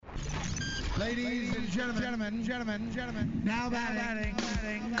Ladies and gentlemen, now batting.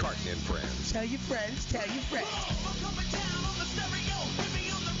 Carton and Friends. Tell your friends.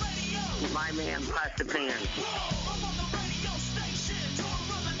 My man, Pasta Pan.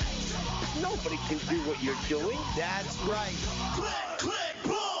 Nobody can do what you're doing. That's right.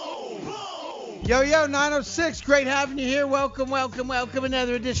 Yo, 906. Great having you here. Welcome.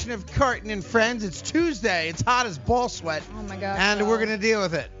 Another edition of Carton and Friends. It's Tuesday. It's hot as ball sweat. Oh, my gosh. And we're going to deal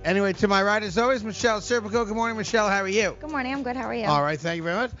with it. Anyway, to my right, as always, Michelle Serpico. Good morning, Michelle. How are you? Good morning. I'm good. How are you? All right. Thank you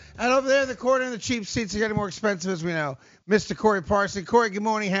very much. And over there in the corner, the cheap seats are getting more expensive, as we know. Mr. Corey Parson. Corey, good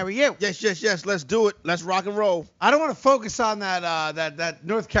morning. How are you? Yes. Let's do it. Let's rock and roll. I don't want to focus on that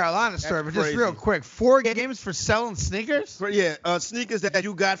North Carolina story, but just crazy. real quick. 4 games for selling sneakers? Yeah, sneakers that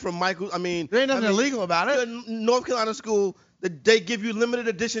you got from Michael. There ain't nothing illegal about it. North Carolina school, they give you limited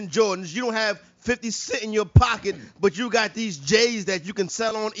edition Jordans. You don't have 50 cents in your pocket, but you got these J's that you can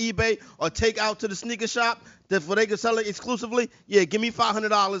sell on eBay or take out to the sneaker shop where they can sell it exclusively. Yeah, give me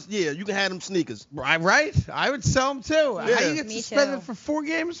 $500. Yeah, you can have them sneakers. Right? I would sell them too. Yeah. How you get Me to spend too. it for 4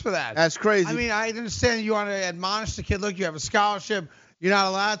 games for that? That's crazy. I mean, I understand you want to admonish the kid. Look, you have a scholarship. You're not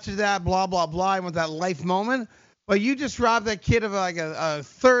allowed to do that, blah, blah, blah. You want that life moment. But you just robbed that kid of like a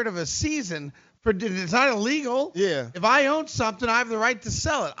third of a season. It's not illegal. Yeah. If I own something, I have the right to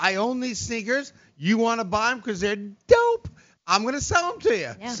sell it. I own these sneakers. You want to buy them because they're dope. I'm going to sell them to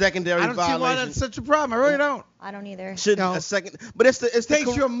you. Yeah. Secondary I don't see why violation. that's such a problem. I really don't. I don't either. Shouldn't No. a second, but it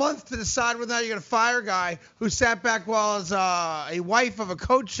Takes you a month to decide whether or not you're going to fire a guy who sat back while a wife of a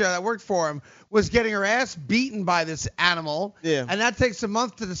coach that worked for him was getting her ass beaten by this animal. Yeah. And that takes a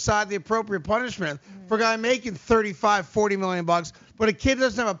month to decide the appropriate punishment for a guy making $35-40 million, but a kid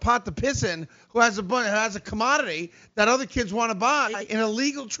doesn't have a pot to piss in who has a commodity that other kids want to buy in a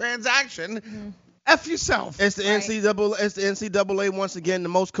legal transaction. F yourself. It's the NCAA. It's the NCAA once again, the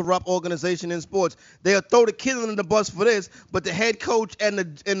most corrupt organization in sports. They'll throw the kid under the bus for this, but the head coach and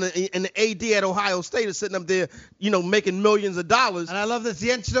the AD at Ohio State are sitting up there, making millions of dollars. And I love this. The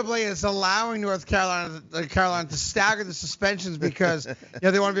NCAA is allowing North Carolina to stagger the suspensions because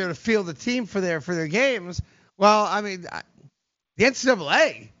they want to be able to field the team for their games. Well, I mean, the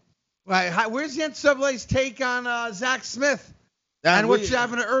NCAA. Where's the NCAA's take on Zach Smith? And what's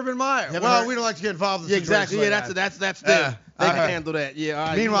happening to Urban Meyer? Well, we don't like to get involved in Yeah, exactly. situations Yeah, like that's them. Yeah. They All can right. handle that. Yeah. All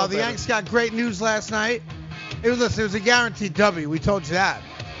right, Meanwhile, you the know Yanks got great news last night. It was a guaranteed W. We told you that.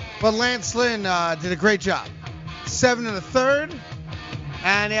 But Lance Lynn did a great job. 7 1/3.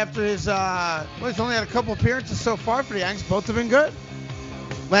 And after his, he's only had a couple appearances so far for the Yanks. Both have been good.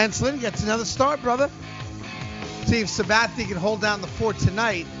 Lance Lynn gets another start, brother. See if Sabathia can hold down the fort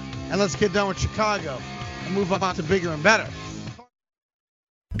tonight. And let's get done with Chicago and move on to bigger and better.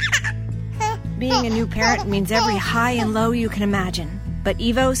 Being a new parent means every high and low you can imagine. But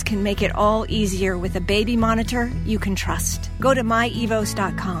Evos can make it all easier with a baby monitor you can trust. Go to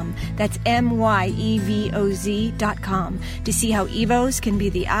myevos.com, that's MYEVOZ.com, to see how Evos can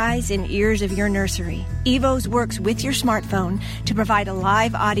be the eyes and ears of your nursery. Evos works with your smartphone to provide a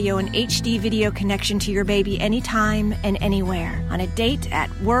live audio and HD video connection to your baby anytime and anywhere. On a date,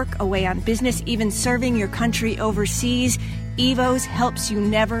 at work, away on business, even serving your country overseas, Evos helps you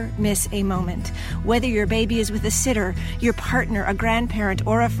never miss a moment. Whether your baby is with a sitter, your partner, a grandparent,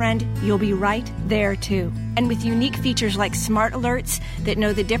 or a friend, you'll be right there too. And with unique features like smart alerts that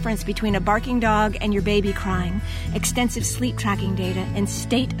know the difference between a barking dog and your baby crying, extensive sleep tracking data, and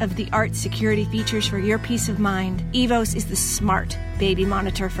state-of-the-art security features for your peace of mind, Evos is the smart baby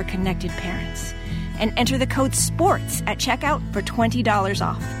monitor for connected parents. And enter the code SPORTS at checkout for $20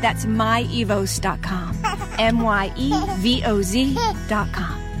 off. That's myevos.com.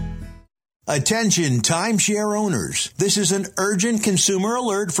 MYEVOZ.com. Attention timeshare owners. This is an urgent consumer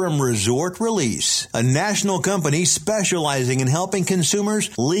alert from Resort Release, a national company specializing in helping consumers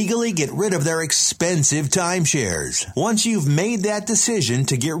legally get rid of their expensive timeshares. Once you've made that decision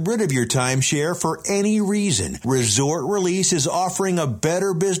to get rid of your timeshare for any reason, Resort Release is offering a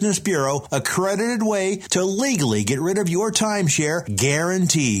Better Business Bureau accredited way to legally get rid of your timeshare,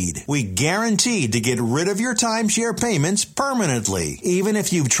 guaranteed. We guaranteed to get rid of your timeshare payments permanently. Even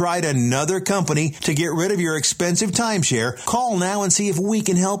if you've tried another company to get rid of your expensive timeshare, call now and see if we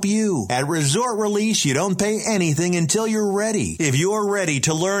can help you. At Resort Release, you don't pay anything until you're ready. If you're ready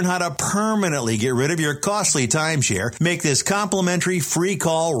to learn how to permanently get rid of your costly timeshare, make this complimentary free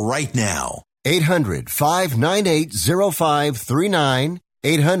call right now. 800-598-0539.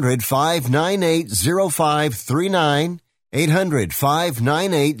 800-598-0539.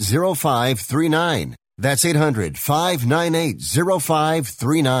 800-598-0539. That's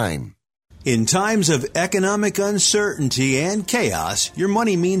 800-598-0539. In times of economic uncertainty and chaos, your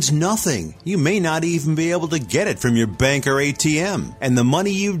money means nothing. You may not even be able to get it from your bank or ATM. And the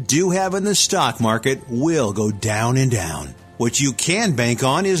money you do have in the stock market will go down and down. What you can bank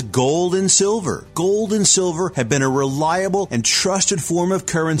on is gold and silver. Gold and silver have been a reliable and trusted form of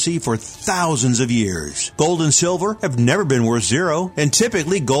currency for thousands of years. Gold and silver have never been worth zero, and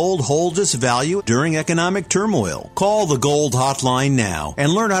typically gold holds its value during economic turmoil. Call the Gold Hotline now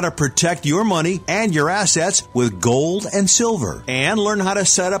and learn how to protect your money and your assets with gold and silver. And learn how to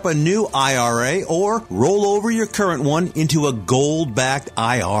set up a new IRA or roll over your current one into a gold-backed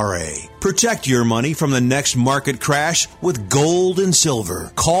IRA. Protect your money from the next market crash with gold and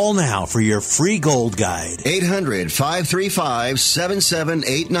silver. Call now for your free gold guide.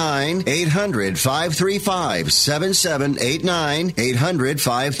 800-535-7789. 800-535-7789.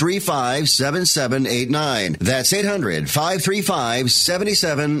 800-535-7789. That's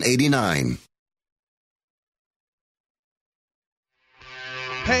 800-535-7789.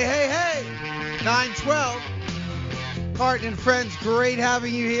 Hey. 912. Carton and friends, great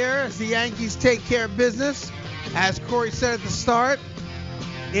having you here as the Yankees take care of business. As Corey said at the start,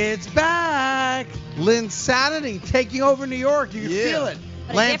 it's back. Lynn Sanity taking over New York. You can feel it.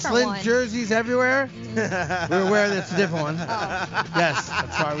 But Lance Lynn one. jerseys everywhere. We're aware that it's a different one. Yes,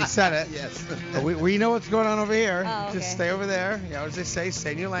 that's why we said it. Yes. But we know what's going on over here. Oh, okay. Just stay over there. You know, as they say,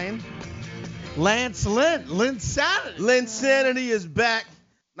 stay in your lane. Lance Lynn Sanity. Lynn Sanity is back.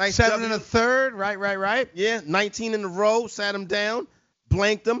 Nice 7 1/3. Right. Yeah, 19 in a row. Sat him down,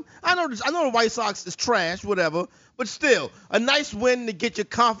 blanked him. I know the White Sox is trash, whatever, but still, a nice win to get your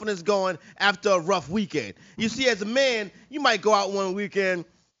confidence going after a rough weekend. You see, as a man, you might go out one weekend,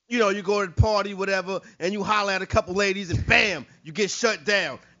 you know, you go to the party, whatever, and you holler at a couple ladies, and bam, you get shut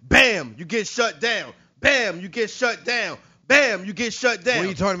down. Bam, you get shut down. Bam, you get shut down. Bam, you get shut down. What are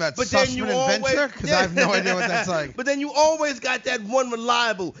you talking about, but then you Sussman and Venture? Because I have no idea what that's like. But then you always got that one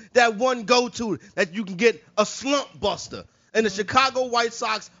reliable, that one go-to that you can get a slump buster. And the Chicago White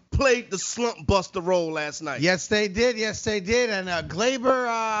Sox played the slump buster role last night. Yes, they did. And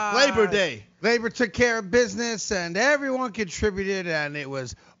Glaber. Labor Day. Glaber took care of business, and everyone contributed, and it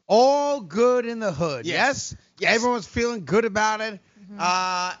was all good in the hood. Yes? Everyone's feeling good about it.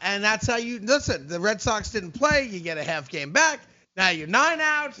 And that's how you listen. The Red Sox didn't play. You get a half game back. Now you're 9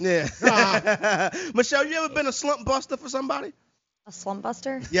 out. Yeah. Michelle, you ever been a slump buster for somebody? A slump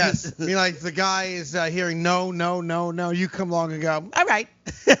buster? Yes. I mean, like the guy is hearing no. You come along and go, all right.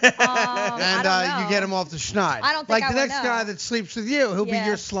 I don't know. You get him off the schneid. I don't think like I the would next know. guy that sleeps with you, he'll be Yeah.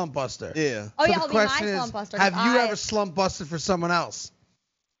 your slump buster. Yeah. Oh, So yeah, the he'll be my question is, slump buster. have 'cause you I- ever slump busted for someone else?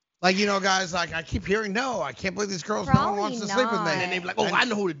 Like, you know, guys, like, I keep hearing no. I can't believe these girls no one Probably wants to sleep with me. not. And they be like, oh, I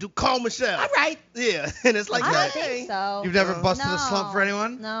know who to do. Call Michelle. All right. Yeah. And it's like, I don't hey. think so. You've never busted no. a slump for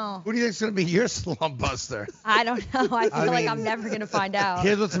anyone? No. Who do you think's going to be your slump buster? I don't know. I feel like mean, I'm never going to find out.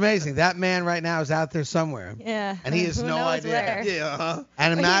 Here's what's amazing. That man right now is out there somewhere. Yeah. And he has Who no knows idea. where. Yeah.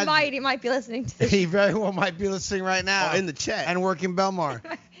 And But imagine he might be listening to this. he very well might be listening right now. Oh, in the chat. And working Belmar.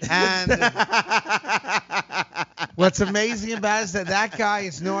 And what's amazing about it is that guy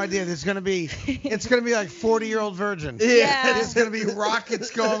has no idea. It's going to be like 40-year-old virgin. Yeah. There's going to be rockets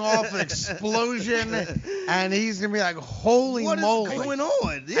going off, an explosion, and he's going to be like, holy What is moly. going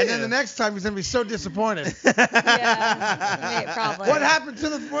on? Yeah. And then the next time he's going to be so disappointed. Yeah. Probably. What happened to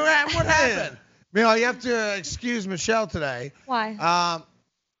what happened? You know, you have to excuse Michelle today. Why?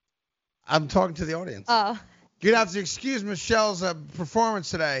 I'm talking to the audience. Oh. You'd have to excuse Michelle's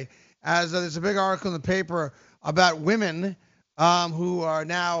performance today, as there's a big article in the paper about women who are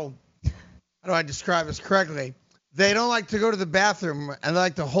now, how do I describe this correctly? They don't like to go to the bathroom, and they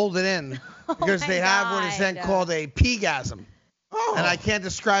like to hold it in because they have what is then called a pee-gasm. Oh. And I can't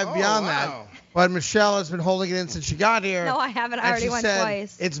describe beyond that. But Michelle has been holding it in since she got here. No, I haven't. I and already she went said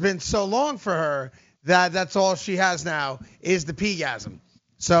twice. It's been so long for her that that's all she has now is the pee-gasm.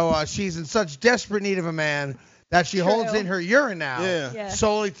 So she's in such desperate need of a man that she holds in her urine now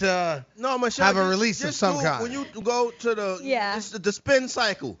solely to Michelle, have a release of some do, kind. When you go to the spin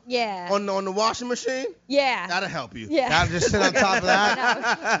cycle on the washing machine, that'll help you. Yeah. Gotta just sit on top of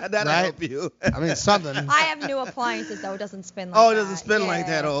that. That'll Right? help you. I mean, something. I have new appliances, though. It doesn't spin like Oh, that. it doesn't spin like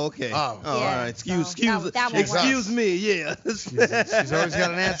Yeah. that. Oh, okay. Oh. All Yeah, right. Excuse that won't work. me. Yeah. She's always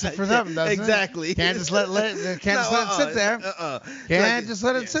got an answer for something, doesn't Exactly. it? Can't just let it sit there. Can't just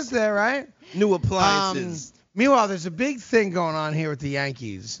let it sit there, right? New appliances. Meanwhile, there's a big thing going on here with the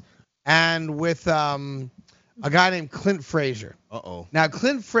Yankees and with a guy named Clint Frazier. Uh-oh. Now,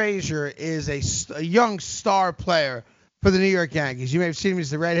 Clint Frazier is a young star player for the New York Yankees. You may have seen him. He's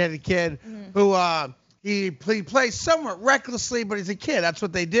the redheaded kid who he plays somewhat recklessly, but he's a kid. That's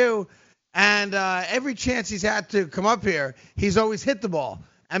what they do. And every chance he's had to come up here, he's always hit the ball.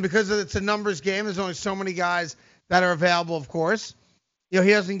 And because it's a numbers game, there's only so many guys that are available, of course. He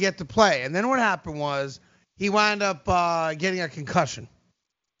doesn't get to play. And then what happened was he wound up getting a concussion.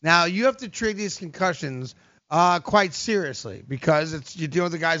 Now, you have to treat these concussions quite seriously because you're dealing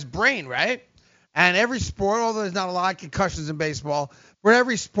with the guy's brain, right? And every sport, although there's not a lot of concussions in baseball, but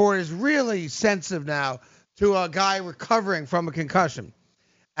every sport is really sensitive now to a guy recovering from a concussion.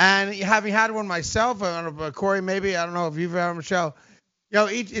 And having had one myself, I don't know, Corey, maybe, I don't know if you've had one, Michelle,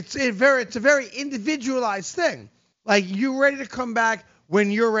 it's a very individualized thing. Like, you're ready to come back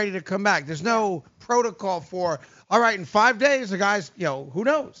when you're ready to come back. There's no protocol for, all right, in 5 days, the guy's, who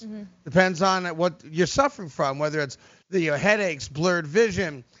knows? Mm-hmm. Depends on what you're suffering from, whether it's the headaches, blurred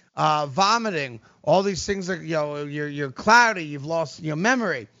vision, vomiting, all these things that, you're cloudy, you've lost your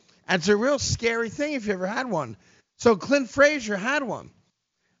memory. And it's a real scary thing if you ever had one. So Clint Frazier had one.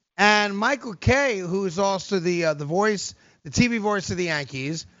 And Michael Kay, who is also the voice, the TV voice of the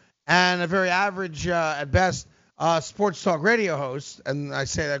Yankees, and a very average, at best, sports talk radio host, and I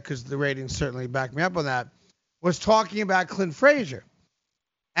say that because the ratings certainly back me up on that, was talking about Clint Frazier.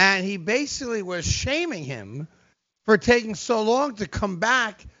 And he basically was shaming him for taking so long to come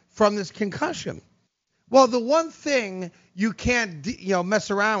back from this concussion. Well, the one thing you can't,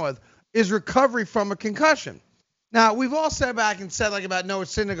 mess around with is recovery from a concussion. Now, we've all sat back and said, like, about Noah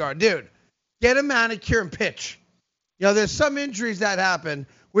Syndergaard, dude, get a manicure and pitch. There's some injuries that happen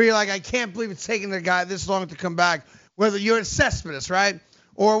where you're like, I can't believe it's taking the guy this long to come back, whether you're a Cespedes, right,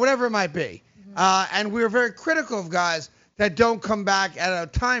 or whatever it might be. Mm-hmm. And we're very critical of guys that don't come back at a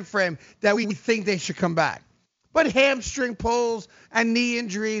time frame that we think they should come back. But hamstring pulls and knee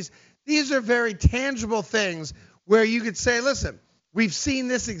injuries, these are very tangible things where you could say, listen, we've seen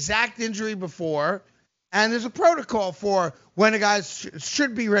this exact injury before, and there's a protocol for when a guy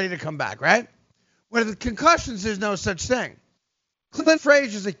should be ready to come back, right? When the concussions, there's no such thing. Clint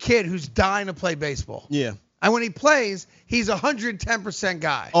Frazier's a kid who's dying to play baseball. Yeah. And when he plays, he's a 110%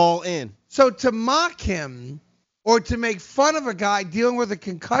 guy. All in. So to mock him or to make fun of a guy dealing with a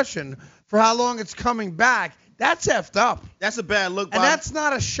concussion for how long it's coming back, that's effed up. That's a bad look. And that's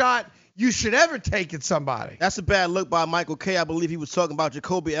not a shot you should ever take at somebody. That's a bad look by Michael Kay. I believe he was talking about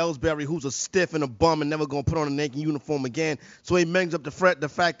Jacoby Ellsbury, who's a stiff and a bum and never going to put on a Yankee uniform again. So he brings up the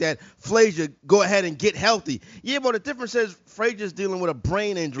fact that Frazier, go ahead and get healthy. Yeah, but the difference is Frazier's dealing with a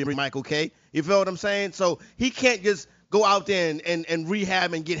brain injury, Michael Kay. You feel what I'm saying? So he can't just go out there and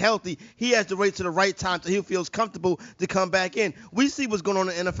rehab and get healthy. He has to wait to the right time so he feels comfortable to come back in. We see what's going on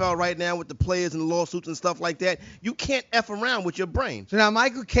in the NFL right now with the players and the lawsuits and stuff like that. You can't F around with your brain. So now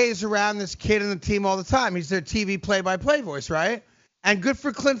Michael Kay's around this kid and the team all the time. He's their TV play-by-play voice, right? And good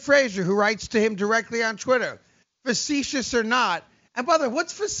for Clint Frazier, who writes to him directly on Twitter. Facetious or not. And by the way,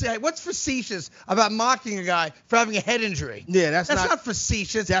 what's facetious about mocking a guy for having a head injury? Yeah, that's not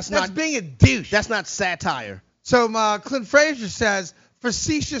facetious. That's not being a douche. That's not satire. So Clint Frazier says,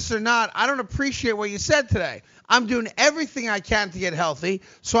 facetious or not, I don't appreciate what you said today. I'm doing everything I can to get healthy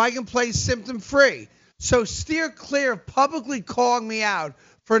so I can play symptom-free. So steer clear of publicly calling me out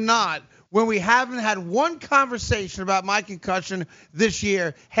for not when we haven't had one conversation about my concussion this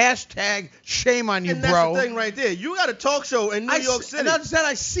year. Hashtag shame on you, and bro. That's the thing right there. You got a talk show in New York City. And I said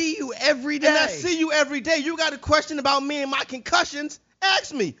I see you every day. And I see you every day. You got a question about me and my concussions?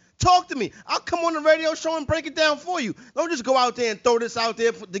 Ask me. Talk to me. I'll come on the radio show and break it down for you. Don't just go out there and throw this out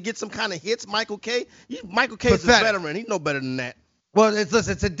there to get some kind of hits, Michael Kay. Michael Kay is a veteran. He's no better than that. Well,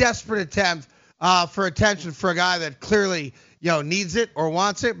 it's a desperate attempt for attention for a guy that clearly needs it or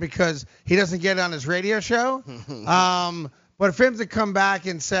wants it because he doesn't get it on his radio show. But for him to come back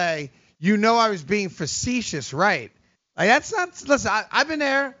and say, I was being facetious, right? Like, that's not. Listen, I've been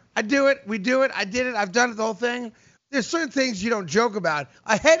there. I do it. We do it. I did it. I've done it, the whole thing. There's certain things you don't joke about.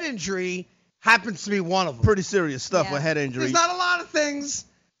 A head injury happens to be one of them. Pretty serious stuff, a head injury. There's not a lot of things.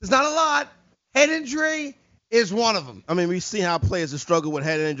 There's not a lot. Head injury is one of them. I mean, we see how players have struggled with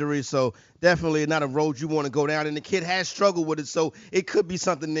head injuries, so definitely not a road you want to go down. And the kid has struggled with it, so it could be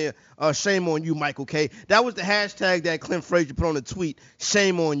something there. Shame on you, Michael Kay. That was the hashtag that Clint Frazier put on the tweet.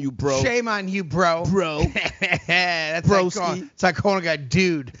 Shame on you, bro. Shame on you, bro. Bro. That's Broski. It's like calling a guy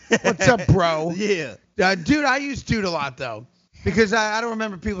dude. What's up, bro? Yeah. Dude, I use dude a lot, though, because I don't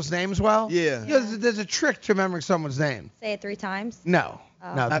remember people's names well. Yeah. There's a trick to remembering someone's name. Say it 3 times? No.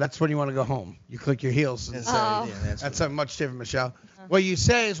 Oh. No, that's when you want to go home. You click your heels and say, that's something much different, Michelle. What you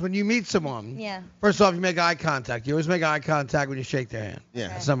say is when you meet someone, first off, you make eye contact. You always make eye contact when you shake their hand. Yeah.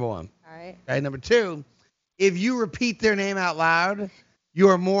 That's number one. All right. Okay, number two, if you repeat their name out loud, you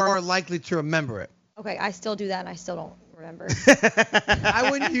are more likely to remember it. Okay, I still do that, and I still don't remember. I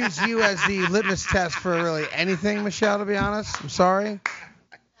wouldn't use you as the litmus test for really anything, Michelle, to be honest. I'm sorry.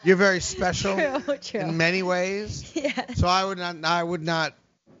 You're very special True. in many ways. Yeah. So I would not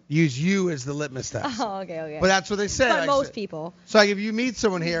use you as the litmus test. Oh, okay. But that's what they say. But most people. So like if you meet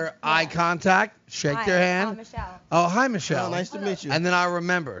someone here, eye contact, shake Hi, their hand. Michelle. Oh, hi, Michelle. Oh, nice to meet you. And then I'll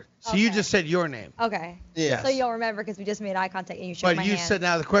remember. So you Okay. just said your name. Okay. Yeah. So you'll remember because we just made eye contact and you shook But my you hand. said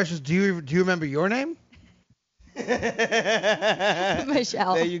now the question is, do you remember your name?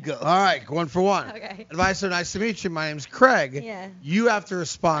 Michelle. There you go. All right, 1 for 1. Okay. Advice, so nice to meet you. My name's Craig. Yeah. You have to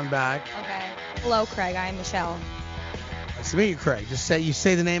respond back. Okay. Hello, Craig. I'm Michelle. Nice to meet you, Craig. Just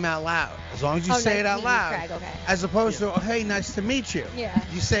say the name out loud. As long as you Oh, say nice it to out meet you, loud. Craig, okay. As opposed to, oh, hey, nice to meet you. Yeah.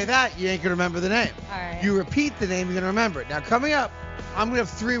 You say that, you ain't going to remember the name. All right. You repeat the name, you're going to remember it. Now, coming up, I'm going to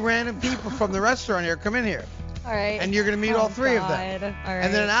have 3 random people from the restaurant here come in here. All right. And you're going to meet all 3 of them. All right.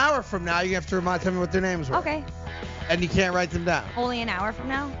 And then an hour from now, you have to tell me what their names were. Okay. And you can't write them down. Only an hour from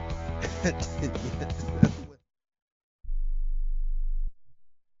now?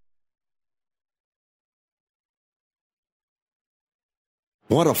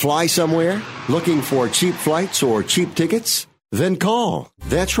 Want to fly somewhere? Looking for cheap flights or cheap tickets? Then call.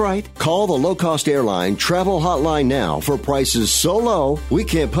 That's right. Call the low-cost airline travel hotline now for prices so low we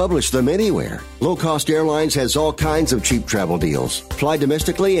can't publish them anywhere. Low Cost Airlines has all kinds of cheap travel deals. Fly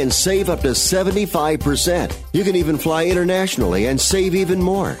domestically and save up to 75%. You can even fly internationally and save even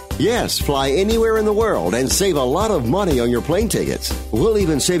more. Yes, fly anywhere in the world and save a lot of money on your plane tickets. We'll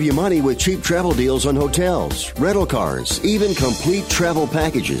even save you money with cheap travel deals on hotels, rental cars, even complete travel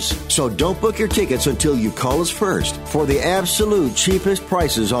packages. So don't book your tickets until you call us first for the absolute cheapest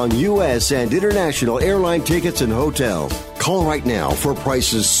prices on U.S. and international airline tickets and hotels. Call right now for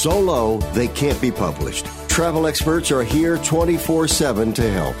prices so low they can't be published. Travel experts are here 24/7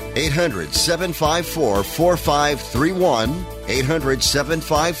 to help. 800-754-4531.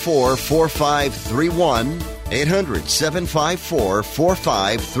 800-754-4531.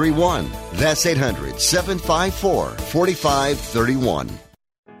 800-754-4531. That's 800-754-4531.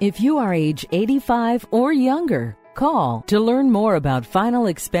 If you are age 85 or younger, call to learn more about final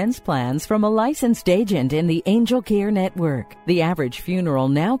expense plans from a licensed agent in the Angel Care Network. The average funeral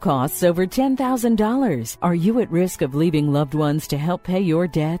now costs over $10,000. Are you at risk of leaving loved ones to help pay your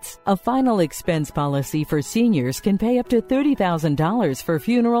debts? A final expense policy for seniors can pay up to $30,000 for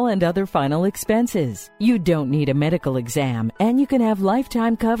funeral and other final expenses. You don't need a medical exam, and you can have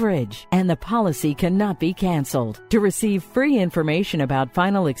lifetime coverage, and the policy cannot be canceled. To receive free information about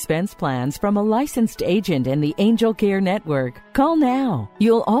final expense plans from a licensed agent in the Angel Care Network, call now.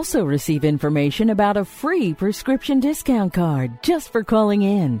 You'll also receive information about a free prescription discount card just for calling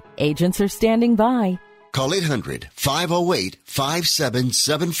in. Agents are standing by. Call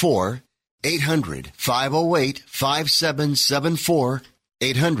 800-508-5774. 800-508-5774.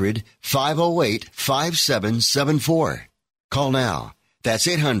 800-508-5774. Call now. That's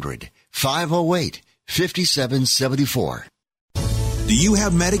 800-508-5774. Do you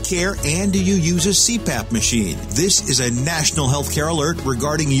have Medicare and do you use a CPAP machine? This is a national healthcare alert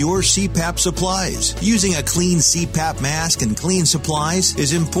regarding your CPAP supplies. Using a clean CPAP mask and clean supplies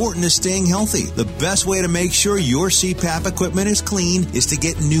is important to staying healthy. The best way to make sure your CPAP equipment is clean is to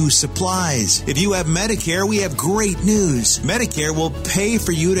get new supplies. If you have Medicare, we have great news. Medicare will pay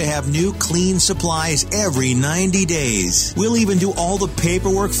for you to have new clean supplies every 90 days. We'll even do all the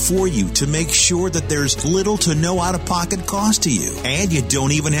paperwork for you to make sure that there's little to no out-of-pocket cost to you. And you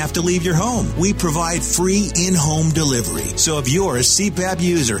don't even have to leave your home. We provide free in-home delivery. So if you're a CPAP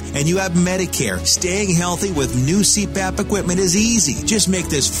user and you have Medicare, staying healthy with new CPAP equipment is easy. Just make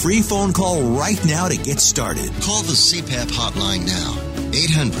this free phone call right now to get started. Call the CPAP hotline now.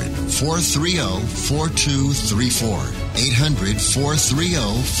 800-430-4234.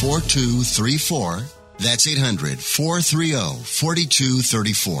 800-430-4234. That's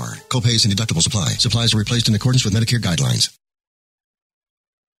 800-430-4234. Copays and deductibles apply. Supplies are replaced in accordance with Medicare guidelines.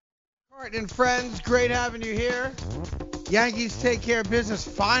 And friends, great having you here. Yankees take care of business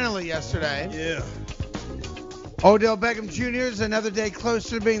finally yesterday. Yeah. Odell Beckham Jr. is another day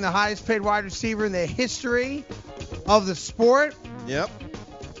closer to being the highest paid wide receiver in the history of the sport. Yep.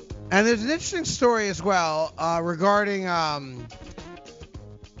 And there's an interesting story as well regarding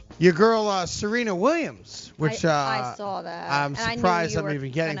your girl Serena Williams, which I saw that. I'm And I knew surprised you I'm were even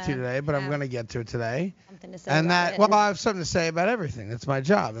getting to gonna today, but I'm have going to get to it today. Something to say And about that, it. well, I have something to say about everything. That's my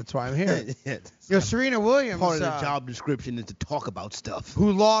job. That's why I'm here. Serena Williams, Part of the job description is to talk about stuff.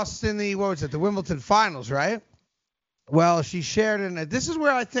 who lost in the the Wimbledon finals, right? Well, she shared in it. This is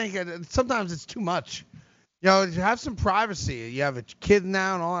where I think sometimes it's too much. You know, you have some privacy. You have a kid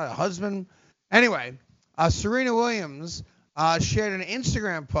now and all that, a husband. Anyway, Serena Williams shared an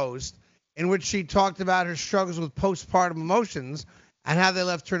Instagram post in which she talked about her struggles with postpartum emotions and how they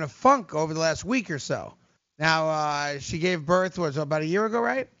left her in a funk over the last week or so. Now, she gave birth, about a year ago,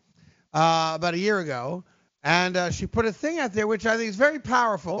 right? About a year ago. And she put a thing out there which I think is very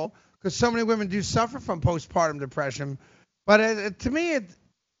powerful because so many women do suffer from postpartum depression. But to me,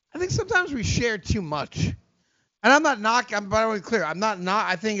 I think sometimes we share too much. And I'm not knocking, but I want to be clear,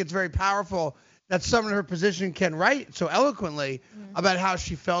 I think it's very powerful that someone in her position can write so eloquently about how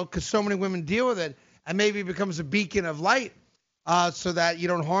she felt because so many women deal with it and maybe it becomes a beacon of light so that you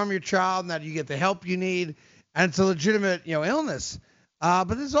don't harm your child and that you get the help you need and it's a legitimate, illness. But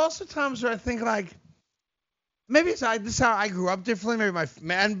there's also times where I think like, maybe this is how I grew up differently.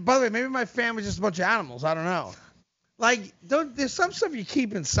 And by the way, maybe my family's just a bunch of animals. I don't know. Like, there's some stuff you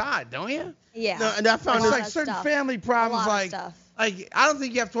keep inside, don't you? Yeah. No, and I found it's like certain family problems. Like I don't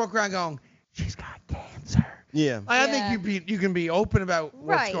think you have to walk around going, she's got cancer. Yeah. I think you can be open about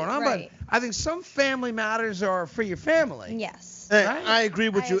what's going on, but I think some family matters are for your family. Yes. Right? I agree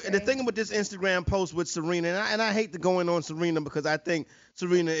with you. And the thing with this Instagram post with Serena, and I hate to go in on Serena because I think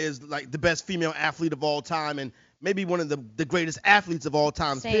Serena is like the best female athlete of all time and maybe one of the greatest athletes of all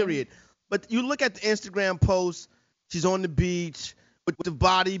time, period. But you look at the Instagram post, she's on the beach with the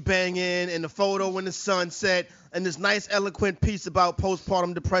body banging and the photo when the sun set and this nice eloquent piece about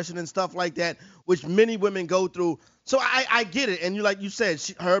postpartum depression and stuff like that, which many women go through. So I get it. And like you said,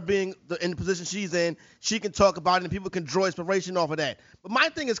 her being in the position she's in, she can talk about it and people can draw inspiration off of that. But my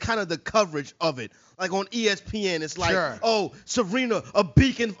thing is kind of the coverage of it. Like on ESPN, it's like, oh, Serena, a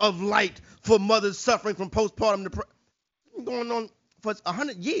beacon of light for mothers suffering from postpartum depression. Going on for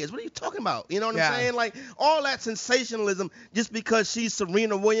 100 years. What are you talking about? You know what I'm saying? Like, all that sensationalism just because she's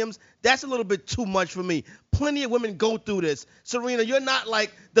Serena Williams, that's a little bit too much for me. Plenty of women go through this. Serena, you're not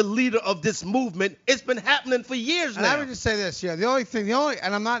like the leader of this movement. It's been happening for years now. And I would just say this,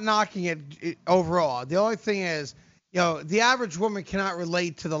 and I'm not knocking it overall. The only thing is, the average woman cannot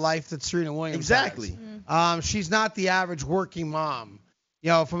relate to the life that Serena Williams has. She's not the average working mom.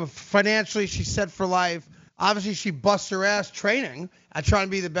 From financially, she's set for life. Obviously, she busts her ass training and trying to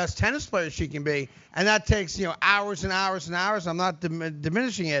be the best tennis player she can be, and that takes hours and hours and hours. I'm not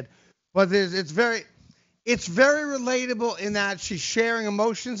diminishing it, but it's very relatable in that she's sharing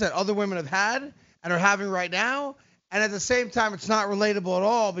emotions that other women have had and are having right now, and at the same time, it's not relatable at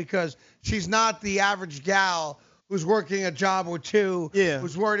all because she's not the average gal who's working a job or two,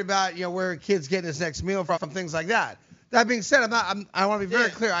 who's worried about where her kid's getting his next meal from, things like that. That being said, I want to be very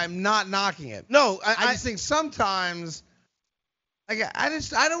clear. I'm not knocking it. No, I just think sometimes,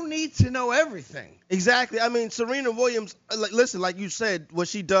 I don't need to know everything. Exactly. I mean, Serena Williams, like you said, what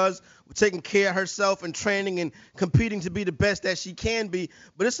she does, taking care of herself and training and competing to be the best that she can be.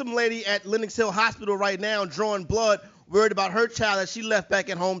 But there's some lady at Lenox Hill Hospital right now drawing blood, worried about her child that she left back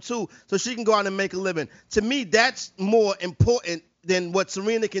at home too, so she can go out and make a living. To me, that's more important than what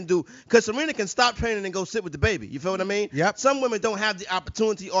Serena can do, because Serena can stop training and go sit with the baby. You feel what I mean? Yep. Some women don't have the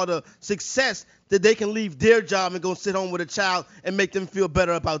opportunity or the success that they can leave their job and go sit home with a child and make them feel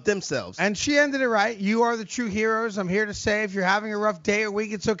better about themselves. And she ended it right. You are the true heroes. I'm here to say if you're having a rough day or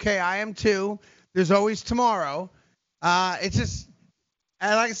week, it's okay. I am too. There's always tomorrow. It's just,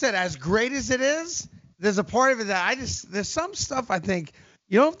 and like I said, as great as it is, there's a part of it that there's some stuff I think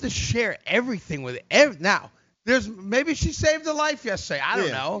you don't have to share everything with now. Maybe she saved a life yesterday. I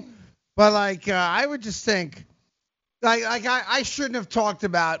don't know. But, I would just think, I shouldn't have talked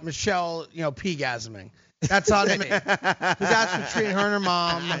about Michelle, pegasming. That's on me. Because that's between her and her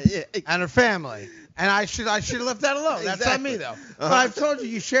mom and her family. And I should have left that alone. That's on me, though. But I've told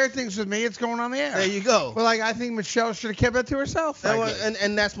you share things with me, it's going on the air. There you go. But, I think Michelle should have kept that to herself.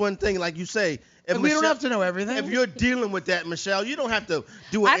 And that's one thing, like you say. We don't have to know everything. If you're dealing with that, Michelle, you don't have to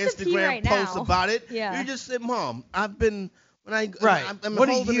do an Instagram post about it. Yeah. You just say, Mom, I've been holding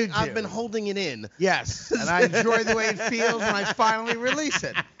it in. Yes, and I enjoy the way it feels when I finally release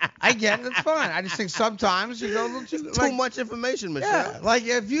it. I get it, it's fine. I just think sometimes you go a little too much information, Michelle.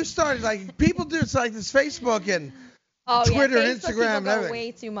 Yeah, if you started, people do this Facebook and Twitter and Instagram and everything.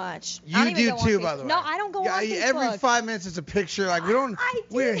 Way too much. You do too, by the way. No, I don't go on Facebook. Every 5 minutes it's a picture.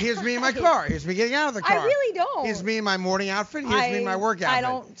 Here's me in my car. Here's me getting out of the car. I really don't. Here's me in my morning outfit. Here's me in my work outfit. I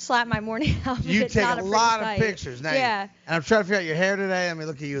don't slap my morning outfit. You take a lot of pictures. Now And I'm trying to figure out your hair today. Let me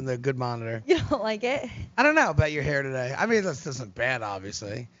look at you in the good monitor. You don't like it? I don't know about your hair today. I mean, this isn't bad,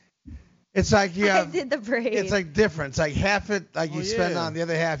 obviously. It's like you have. I did the braid. It's different. It's half it you spend on the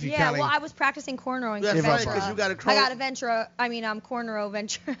other half you kind of. Yeah, well, I was practicing cornrowing. That's right, because you got a I got a Ventura. cornrow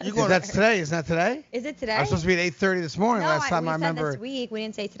Ventura. That's today. Isn't that today? Is it today? I was supposed to be at 8:30 this morning. No, last time I remember. Said this week. We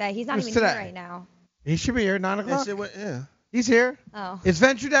didn't say today. He's not even here right now. He should be here at 9 o'clock. Yeah. He's here. Oh. Is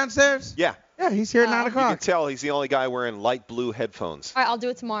Venture downstairs? Yeah. Yeah, he's here at 9 You can o'clock. tell he's the only guy wearing light blue headphones. All right, I'll do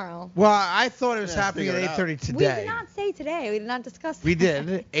it tomorrow. Well, I thought it was happening at 8:30 We today. did not say today. We did not discuss We that.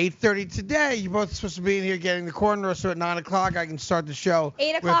 did. 8:30 today. You're both supposed to be in here getting the cornrow, so at 9 o'clock I can start the show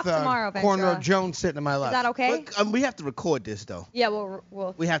 8 o'clock with tomorrow, Ventura. Cornrow Jones sitting to my Is left. that okay? But, we have to record this, though. Yeah,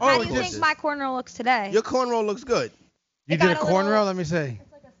 we'll. We have to How do record you think this. my cornrow looks today? Your cornrow looks good. You It did a got a cornrow? little- Let me see.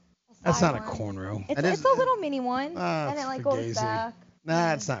 That's not a cornrow. It's a little mini one, Ah, and it like fugazi. goes back.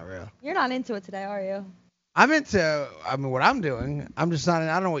 Nah, it's not real. You're not into it today, are you? I'm into, what I'm doing. I'm just not, I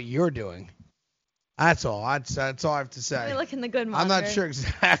don't know what you're doing. That's all. That's all I have to say. You're looking the good I'm monitor. not sure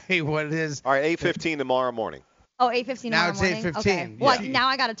exactly what it is. All right, 8:15 tomorrow morning. Oh, 8:15 Now tomorrow it's morning? 8:15. Okay. Well, Yeah. now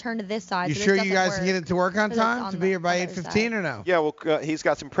I got to turn to this side. You so sure this you doesn't guys can work. get into work on 'Cause it's time on to the be here by other 8:15 side. or no? Yeah, well, he's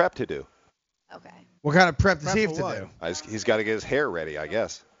got some prep to do. Okay. What kind of prep does Prep he have for to what? do? He's got to get his hair ready, I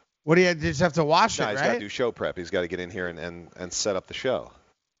guess. What do you just have to wash No, it, he's got to right? do show prep. He's got to get in here and set up the show.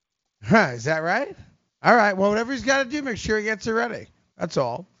 Huh, is that right? All right. Well, whatever he's got to do, make sure he gets it ready. That's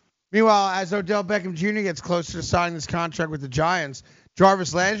all. Meanwhile, as Odell Beckham Jr. gets closer to signing this contract with the Giants,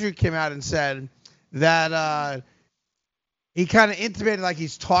 Jarvis Landry came out and said that he kind of intimated like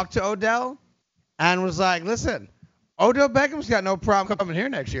he's talked to Odell and was like, listen, Odell Beckham's got no problem coming here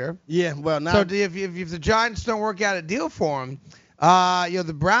next year. Yeah, well, now. So if the Giants don't work out a deal for him,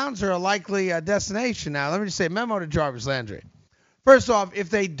 the Browns are a likely destination. Now, let me just say, memo to Jarvis Landry. First off, if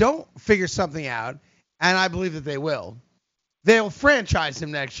they don't figure something out, and I believe that they will, they'll franchise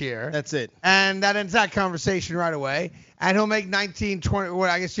him next year. That's it. And that ends that conversation right away. And he'll make 19-20, well,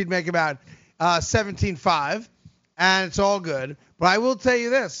 I guess he'd make about 17.5, and it's all good. But I will tell you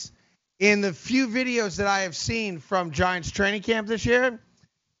this. In the few videos that I have seen from Giants training camp this year,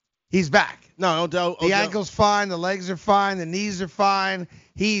 he's back. No, Odell. The ankle's fine, the legs are fine, the knees are fine.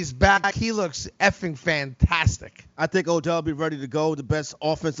 He's back. He looks effing fantastic. I think Odell will be ready to go. The best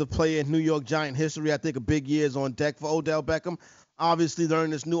offensive player in New York Giant history. I think a big year is on deck for Odell Beckham. Obviously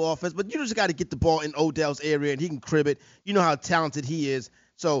learning this new offense, but you just got to get the ball in Odell's area, and he can crib it. You know how talented he is.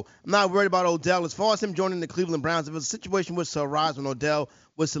 So I'm not worried about Odell. As far as him joining the Cleveland Browns, if a situation was to arise when Odell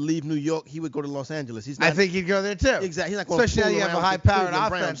was to leave New York, he would go to Los Angeles. He's not, I think he'd go there too. Exactly. He's not going to Especially now you have a high-powered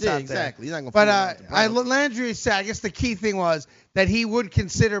offense out exactly. there. He's not going to But Landry said, I guess the key thing was that he would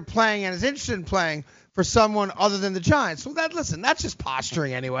consider playing and is interested in playing for someone other than the Giants. Well, that's just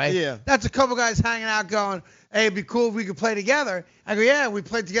posturing anyway. Yeah. That's a couple guys hanging out going, hey, it'd be cool if we could play together. I go, yeah, we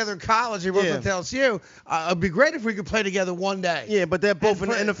played together in college. We both went to LSU. It'd be great if we could play together one day. Yeah, but they're both in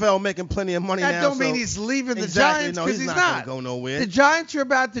the NFL making plenty of money now. That don't mean so- he's leaving the Exactly. Giants No, because he's he's not gonna go nowhere. The Giants are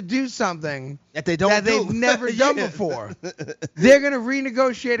about to do something that they don't that do. they've never done Yeah. before. They're going to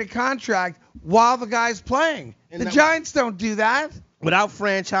renegotiate a contract while the guy's playing. And The that- Giants don't do that. Without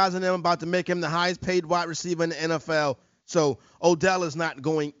franchising them, about to make him the highest paid wide receiver in the NFL. So Odell is not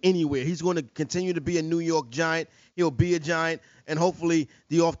going anywhere. He's going to continue to be a New York Giant. He'll be a Giant, and hopefully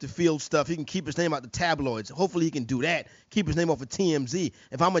the off-the-field stuff, he can keep his name out the tabloids. Hopefully he can do that, keep his name off of TMZ.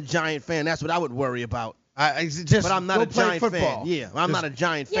 If I'm a Giant fan, that's what I would worry about. But I'm not go a play Giant football. fan. Yeah, I'm not a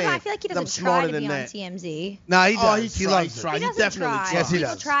Giant Yeah, fan. but I feel like he 'cause I'm doesn't try smarter to than be on that. TMZ. No, he Oh, does. he loves tries. it. He He doesn't definitely try. tries. Yes, he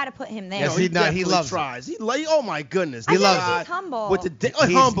People does. try to put him there. Yes, No, he he does. He definitely loves it. tries. He oh my goodness. I He think loves he's humble. With the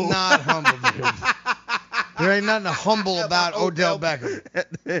He's humble. not humble, dude. There ain't nothing humble about Odell Beckham.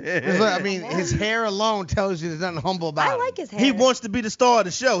 I mean, his hair alone tells you there's nothing humble about I him. like his hair. He wants to be the star of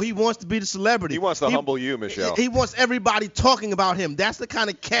the show. He wants to be the celebrity. He wants to humble you, Michelle. He wants everybody talking about him. That's the kind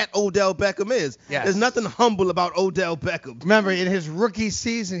of cat Odell Beckham is. Yes. There's nothing humble about Odell Beckham. Remember, in his rookie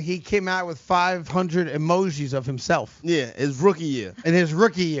season, he came out with 500 emojis of himself. Yeah, his rookie year. In his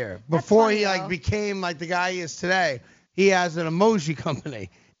rookie year, before funny, he though. became like the guy he is today, he has an emoji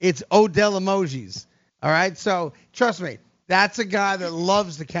company. It's Odell Emojis. All right, so trust me, that's a guy that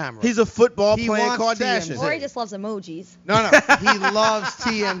loves the camera. He's a football He playing wants Kardashian. TMZ. Or he just loves emojis. No, he loves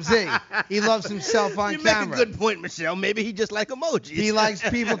TMZ. He loves himself on You make camera. a good point, Michelle. Maybe he just like emojis. He likes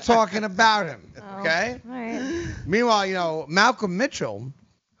people talking about him. Okay. All right. Meanwhile, Malcolm Mitchell,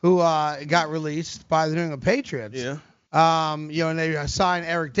 who got released by the New England Patriots. Yeah. And they signed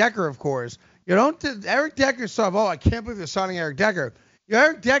Eric Decker, of course. Eric Decker saw, I can't believe they're signing Eric Decker.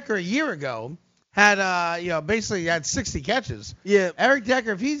 Eric Decker a year ago had, basically had 60 catches. Yeah. Eric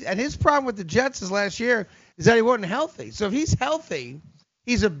Decker, and his problem with the Jets last year is that he wasn't healthy. So if he's healthy,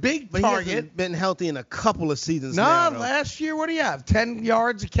 He's a big But target. he hasn't been healthy in a couple of seasons No, now. though. last year, what do you have? 10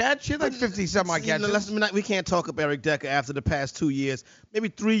 yards a catch? You had like 50-some-odd catches. We can't talk about Eric Decker after the past 2 years. Maybe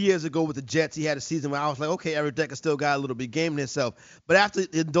 3 years ago with the Jets, he had a season where I was like, okay, Eric Decker still got a little bit game in himself. But after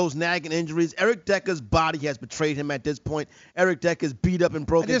those nagging injuries, Eric Decker's body has betrayed him at this point. Eric Decker's beat up and I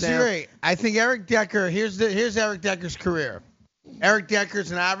broken down. disagree. I think Eric Decker, here's Eric Decker's career. Eric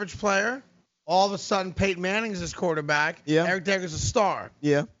Decker's an average player. All of a sudden, Peyton Manning's his quarterback. Yeah. Eric Decker's a star.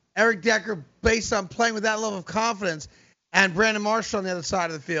 Yeah. Eric Decker, based on playing with that level of confidence, and Brandon Marshall on the other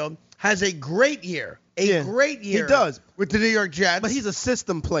side of the field, has a great year. Great year. He does. With the New York Jets. But he's a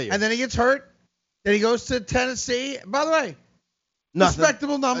system player. And then he gets hurt. Then he goes to Tennessee. By the way, Nothing.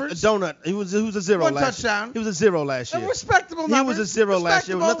 respectable numbers. A donut. He was a zero One last touchdown. year. He was a zero last year. Respectable numbers. He was a zero last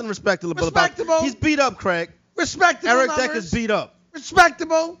year. Nothing respectable Respectable. about. He's beat up, Craig. Respectable Eric numbers. Decker's beat up.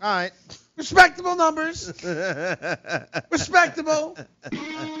 Respectable. All right. Respectable numbers. Respectable.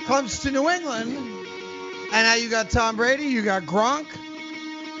 Comes to New England. And now you got Tom Brady. You got Gronk.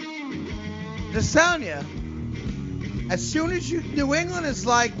 Just telling you. As soon as New England is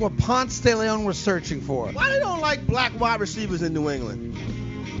like what Ponce de Leon was searching for. Why they don't like black wide receivers in New England?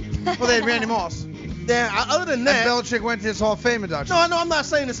 Well, they had Randy Moss. Yeah, other than that. And Belichick went to his Hall of Fame induction. No, I'm not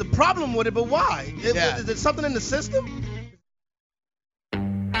saying it's a problem with it, but why? Is it something in the system?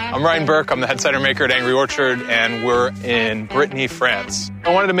 I'm Ryan Burke. I'm the head cider maker at Angry Orchard, and we're in Brittany, France.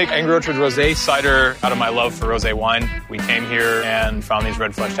 I wanted to make Angry Orchard Rosé cider out of my love for rosé wine. We came here and found these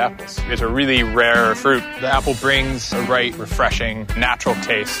red-fleshed apples. It's a really rare fruit. The apple brings a right, refreshing, natural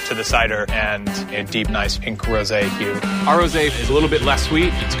taste to the cider and a deep, nice pink rosé hue. Our rosé is a little bit less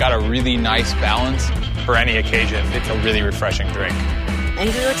sweet. It's got a really nice balance. For any occasion, it's a really refreshing drink.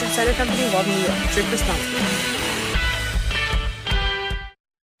 Angry Orchard Cider Company, Walden, New York. Drink responsibly.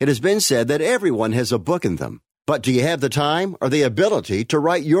 It has been said that everyone has a book in them. But do you have the time or the ability to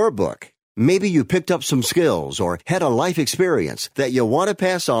write your book? Maybe you picked up some skills or had a life experience that you want to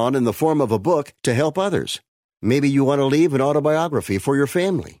pass on in the form of a book to help others. Maybe you want to leave an autobiography for your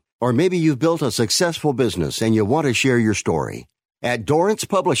family. Or maybe you've built a successful business and you want to share your story. At Dorrance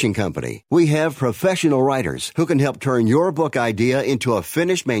Publishing Company, we have professional writers who can help turn your book idea into a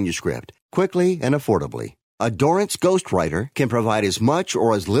finished manuscript quickly and affordably. A Dorrance ghostwriter can provide as much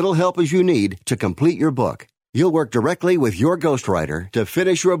or as little help as you need to complete your book. You'll work directly with your ghostwriter to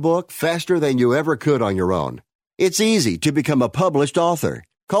finish your book faster than you ever could on your own. It's easy to become a published author.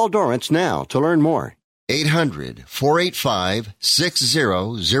 Call Dorrance now to learn more.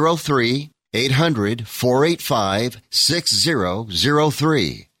 800-485-6003.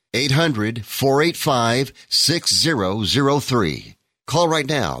 800-485-6003. 800-485-6003. Call right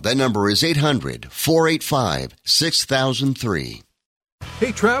now. That number is 800-485-6003.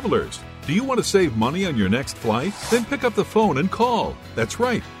 Hey, travelers, do you want to save money on your next flight? Then pick up the phone and call. That's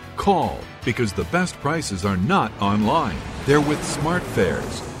right, call, because the best prices are not online. They're with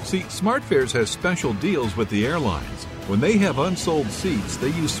SmartFares. See, SmartFares has special deals with the airlines. When they have unsold seats, they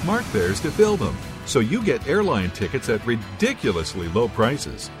use SmartFares to fill them. So you get airline tickets at ridiculously low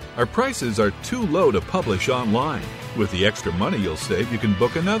prices. Our prices are too low to publish online. With the extra money you'll save, you can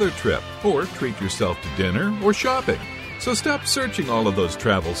book another trip or treat yourself to dinner or shopping. So stop searching all of those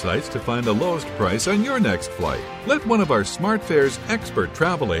travel sites to find the lowest price on your next flight. Let one of our SmartFares expert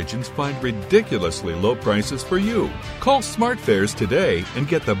travel agents find ridiculously low prices for you. Call SmartFares today and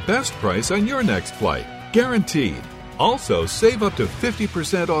get the best price on your next flight. Guaranteed. Also, save up to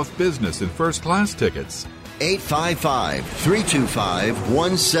 50% off business and first class tickets.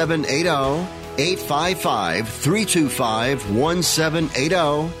 855-325-1780.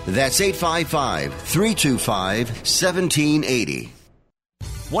 855-325-1780. That's 855-325-1780.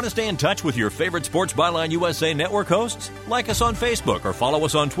 Want to stay in touch with your favorite Sports Byline USA network hosts? Like us on Facebook or follow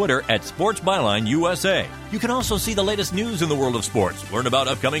us on Twitter at Sports Byline USA. You can also see the latest news in the world of sports, learn about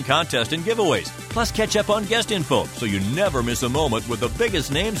upcoming contests and giveaways, plus catch up on guest info so you never miss a moment with the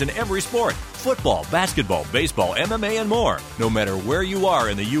biggest names in every sport. Football, basketball, baseball, MMA, and more. No matter where you are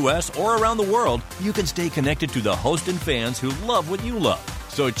in the U.S. or around the world, you can stay connected to the hosts and fans who love what you love.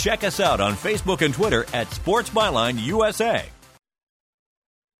 So check us out on Facebook and Twitter at Sports Byline USA.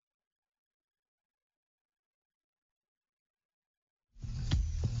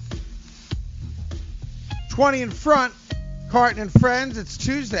 20 in front, Carton and Friends. It's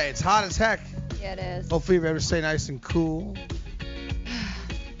Tuesday. It's hot as heck. Yeah, it is. Hopefully you're able to stay nice and cool.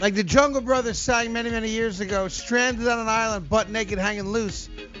 Like the Jungle Brothers sang many, many years ago, stranded on an island, butt naked, hanging loose,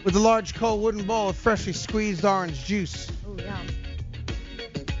 with a large cold wooden bowl of freshly squeezed orange juice. Oh, yum.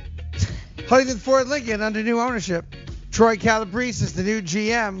 Huntington Ford Lincoln under new ownership. Troy Calabrese is the new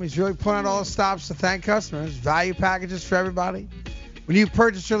GM. He's really putting out all the stops to thank customers. Value packages for everybody. When you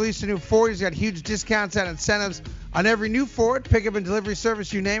purchase or lease a new Ford, he's got huge discounts and incentives on every new Ford, pickup and delivery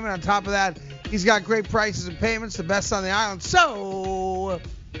service, you name it. On top of that, he's got great prices and payments, the best on the island. So,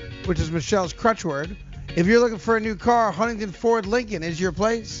 which is Michelle's crutch word, if you're looking for a new car, Huntington Ford Lincoln is your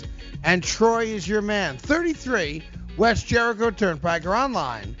place, and Troy is your man. 33 West Jericho Turnpike, or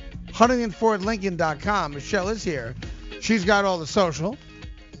online, HuntingtonFordLincoln.com. Michelle is here. She's got all the social.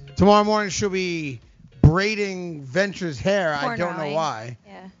 Tomorrow morning she'll be braiding Venture's hair. I don't know why.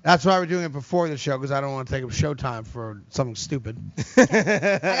 Yeah. That's why we're doing it before the show, because I don't want to take up showtime for something stupid.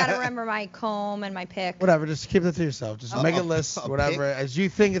 I gotta remember my comb and my pick. Whatever, just keep that to yourself. Just make a list, whatever. As you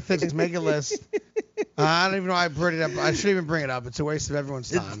think of things, make a list. I don't even know why I brought it up. I shouldn't even bring it up. It's a waste of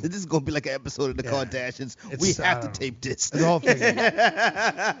everyone's time. This is going to be like an episode of The Kardashians. We have to tape this. The whole thing.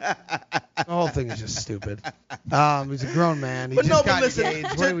 The whole thing is just stupid. He's a grown man. He just got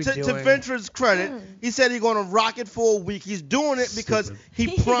engaged. What are we doing? To Venture's credit, he said he's going to rock it for a week. He's doing it because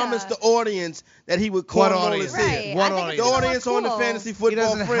he promised the audience that he would cornroll his hair. What audience? The audience on the Fantasy Football He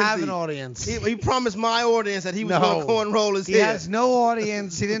doesn't Frenzy. have an audience. He promised my audience that he was going to cornroll his He hair. has no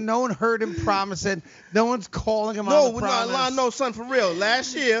audience. No one heard him promise it. No one's calling him on the promise. No, son, for real.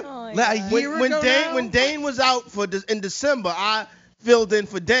 Last year, when Dane was out in December, I filled in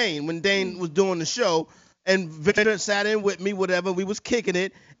for Dane when Dane was doing the show, and Venture sat in with me, whatever. We was kicking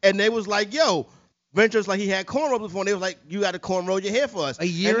it, and they was like, yo, Venture's like he had cornrow before, and they was like, you got to cornrow your hair for us. A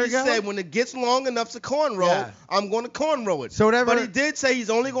year and he ago? said, when it gets long enough to cornrow, I'm going to cornrow it. So whatever. But he did say he's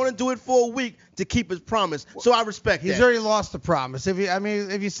only going to do it for a week to keep his promise. So I respect that. He's already lost the promise. If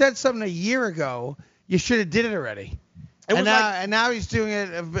you said something a year ago, you should have did it already. And now he's doing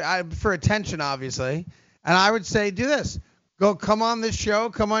it for attention, obviously. And I would say do this. Come on this show,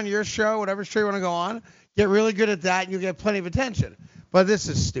 come on your show, whatever show you want to go on. Get really good at that, and you'll get plenty of attention. But this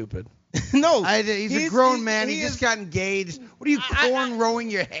is stupid. No. He's a grown man. He just got engaged. What are you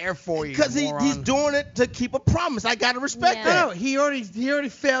cornrowing your hair for? Because he's doing it to keep a promise. I got to respect that. No, he already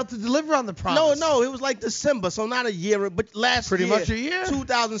failed to deliver on the promise. No, it was like December, so not a year, but Pretty much a year.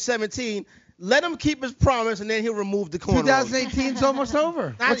 2017. Let him keep his promise, and then he'll remove the cornrows. 2018's almost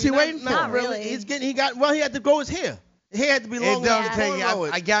over. What's he waiting for? Not really. He had to grow his hair. His hair had to be longer.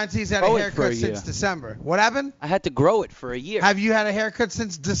 I guarantee he's had a haircut since December. What happened? I had to grow it for a year. Have you had a haircut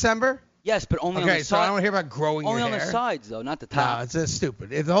since December? Yes, but only on the sides. Okay, so I don't want to hear about growing your hair. Only on the sides, though, not the top. No, it's just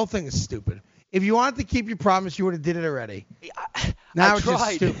stupid. The whole thing is stupid. If you wanted to keep your promise, you would have did it already. Now it's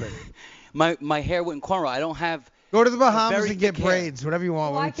just stupid. My hair wouldn't cornrow. I don't have. Go to the Bahamas and get braids, whatever you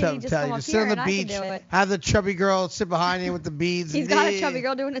want. Why can't you just come up sit on here the and I can beach, do it? have the chubby girl sit behind you with the beads. He's got a chubby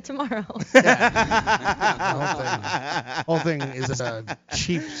girl doing it tomorrow. Whole thing is a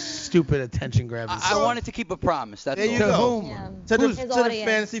cheap, stupid attention grab. I wanted to keep a promise. That's there you all. go. Yeah. To the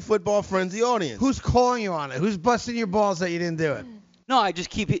Fantasy Football Frenzy audience. Who's calling you on it? Who's busting your balls that you didn't do it? No, I just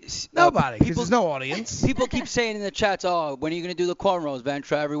keep it. Nobody, because there's no audience. People keep saying in the chats, "Oh, when are you going to do the cornrows,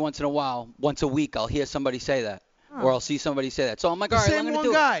 Ventura?" Every once in a while, once a week, I'll hear somebody say that, or I'll see somebody say that. So I'm like, all right, I'm going to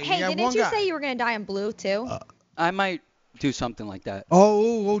do it. Hey, didn't you say you were going to dye in blue too? I might do something like that.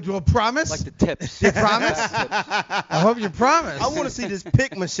 Oh, do a promise? Like the tips. You promise? I hope you promise. I want to see this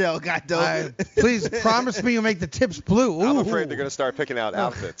pic Michelle got, though. Please promise me you'll make the tips blue. Ooh, I'm afraid they're going to start picking out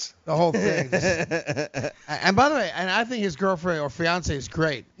outfits. The whole thing. And by the way, I think his girlfriend or fiance is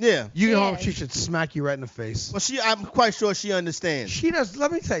great. Yeah. You get home, she should smack you right in the face. Well, I'm quite sure she understands. She does.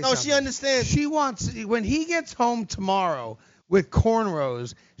 Let me tell you something. No, she understands. She wants, when he gets home tomorrow with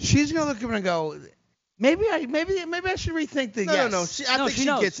cornrows, she's going to look at him and go, Maybe I should rethink the yes. No. I think she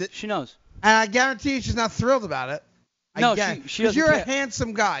gets it. She knows. And I guarantee you she's not thrilled about it. No, she doesn't. Because you're a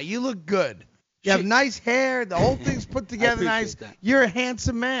handsome guy. You look good. You have nice hair. The whole thing's put together nice. That. You're a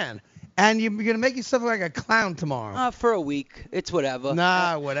handsome man. And you're going to make yourself look like a clown tomorrow. For a week. It's whatever.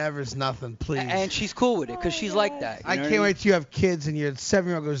 Nah, whatever's nothing, please. And she's cool with it because she's like that. I can't wait till you have kids and your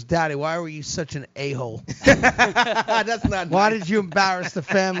 7-year-old goes, Daddy, why were you such an a-hole? That's not Why did you embarrass the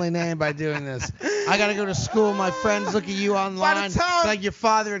family name by doing this? I got to go to school. My friends look at you online. Like your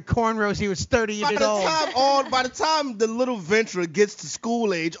father had cornrows. He was 30 years old. By the time the little Ventura gets to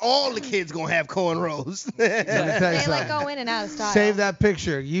school age, all the kids going to have cornrows. They go in and out of style. Save that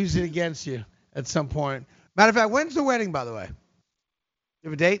picture. Use it against you at some point. Matter of fact, when's the wedding, by the way? You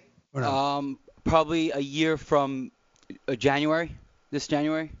have a date or no? Probably a year from January. This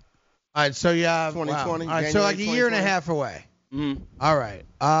January. All right, so you have 2020. All right, so like a year and a half away. Mm-hmm. All right.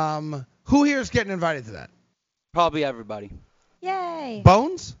 Who here is getting invited to that? Probably everybody. Yay.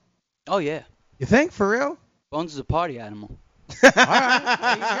 Bones? Oh yeah. You think for real? Bones is a party animal. All right,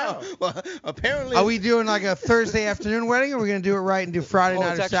 there you go. Well, apparently. Are we doing like a Thursday afternoon wedding, or are we going to do it right and do Friday night or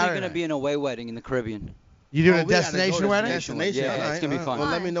It's Saturday actually going to be an away wedding in the Caribbean. You doing a we gotta go destination to wedding? Destination. Yeah, all it's right, gonna be all fun. right.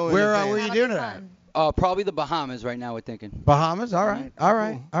 Well, let me know. in Where advance. are you doing it at? Probably the Bahamas right now. We're thinking. Bahamas? All right. All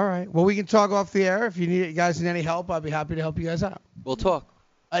right. All right. Well, we can talk off the air. If you guys need any help, I'd be happy to help you guys out. We'll talk.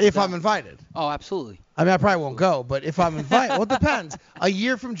 If I'm invited. Oh, absolutely. I mean, I probably won't go, but if I'm invited, well, it depends. A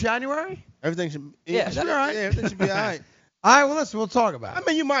year from January? Everything should. Yeah, should be all right. Yeah, everything should be all right. All right. Well, listen. We'll talk about it. I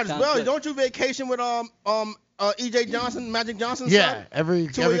mean, you might as Sounds well. good. Don't you vacation with E.J. Johnson, Magic Johnson? Yeah. son? Every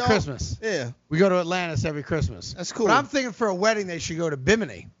Two of y'all? Christmas. Yeah. We go to Atlantis every Christmas. That's cool. But I'm thinking for a wedding, they should go to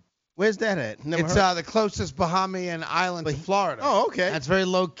Bimini. Where's that at? Never It's heard. the closest Bahamian island to Florida. Oh, okay. That's very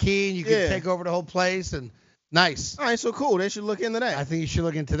low key, and you can Yeah. take over the whole place, and nice. All right, so cool. They should look into that. I think you should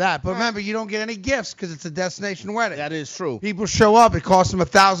look into that. But remember, you don't get any gifts because it's a destination wedding. That is true. People show up. It costs them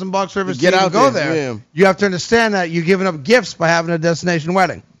 $1,000 for every Get to out go there, there. yeah. You have to understand that you're giving up gifts by having a destination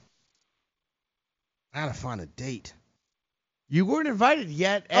wedding. I gotta find a date. You weren't invited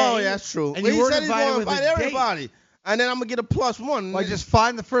yet. Oh, A, yeah, that's true. And Well, you he weren't said he's invited gonna with invite a date. everybody, and then I'm gonna get a +1. Well, just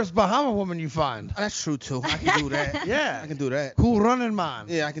find the first Bahama woman you find. Oh, that's true too. I can do that. Yeah. I can do that. Cool running, man.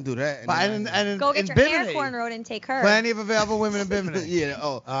 Yeah, I can do that. And Go in get your hair Bimini, cornrowed and take her. plenty of available women in Bimini. yeah. Oh,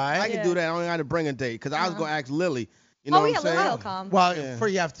 All right. I can Yeah. do that. I don't got to bring a date because I was gonna ask Lily. You know Oh, what yeah, I'm saying? Lily will come. Well, Yeah. before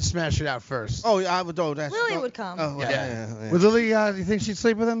you have to smash it out first. Oh, yeah, I would do that. Lily would come. Oh, yeah. With Lily, do you think she'd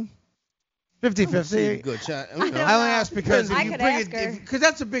sleep with him? 50-50. Good shot. I don't I only know. ask because I if you could bring ask her. it, because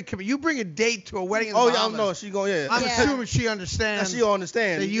that's a big commitment. You bring a date to a wedding in the Oh, yeah, I Bahamas, know. She going, yeah. I'm Yeah. assuming she understands. She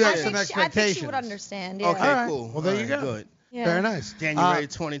understands. that you have I some think she would expectations. understand. Yeah. Okay, All right. cool. Well, there All you right, go. Good. Yeah. Very nice. January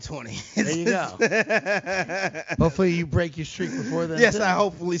 2020. There you go. Hopefully you break your streak before then. Yes, too. I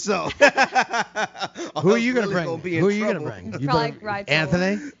hopefully so. Who are you gonna Really bring? be in Who are you gonna trouble. bring? You Probably better- ride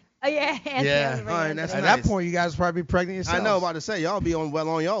Anthony. Oh, yeah. Anthony Yeah. would bring All right, Anthony. that's At nice. that point, you guys will probably be pregnant I yourselves. know about to say y'all be on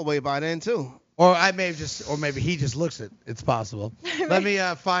your way by then too. Or I may have just, or maybe he just looks it. It's possible. Let me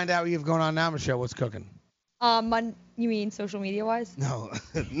find out what you have going on now, Michelle. What's cooking? You mean social media wise? No,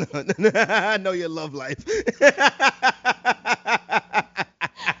 no, I know your love life.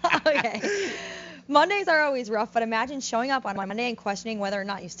 Okay. Mondays are always rough, but imagine showing up on Monday and questioning whether or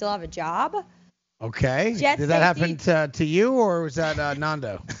not you still have a job. Okay. Jet Did that happen safety. to you, or was that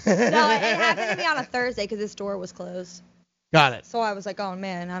Nando? No, it happened to me on a Thursday because this store was closed. Got it. So I was like, oh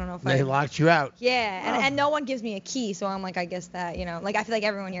man, I don't know if They I. locked you out. Yeah, and no one gives me a key, so I'm like, I guess that, like I feel like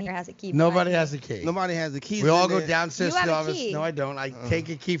everyone here has a key. but Nobody I- has a key. Nobody has the keys. We all in go there. downstairs You to the have a office. key. No, I don't. I take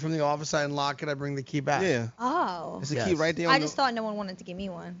a key from the office, I unlock it, I bring the key back. Yeah. Oh. There's a Yes. key right there. On I just thought no one wanted to give me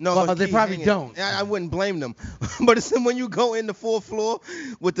one. No, Well, a they key probably hanging. don't. I wouldn't blame them. But it's when you go in the fourth floor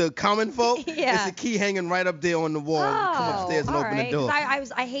with the common folk, Yeah. it's a key hanging right up there on the wall. You come upstairs and all open right. the door.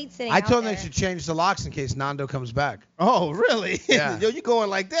 'Cause I hate sitting I out told them there. they should change the locks in case Nando comes back. Oh, really? Yeah. Yo, you going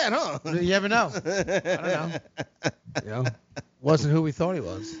like that, huh? You never know. I don't know. You know, wasn't who we thought he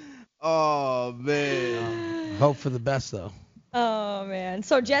was. Oh, man. Hope for the best, though. Oh man!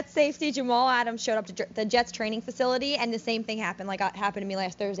 So Jets safety Jamal Adams showed up to the Jets training facility, and the same thing happened. Like happened to me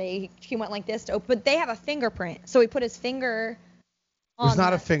last Thursday. He went like this to open, but they have a fingerprint, so he put his finger. It was on not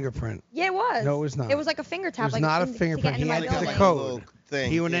the- a fingerprint. Yeah, it was. No, it was not. It was like a finger tap. It was like not a to get fingerprint. into He my had to get the building. code.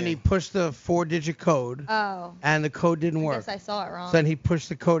 Thing, And then he pushed the 4-digit code, Oh. and the code didn't I work. guess I saw it wrong. So then he pushed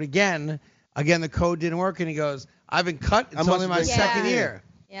the code again. Again, the code didn't work, and he goes, "I've been cut. I It's must only have my been second cut. year."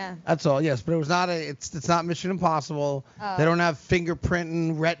 Yeah. That's all. Yes, but it was not it's not Mission Impossible. Oh. They don't have fingerprint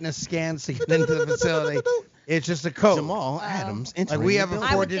and retina scans to get into the facility. It's just a code. Jamal Adams. Like we have a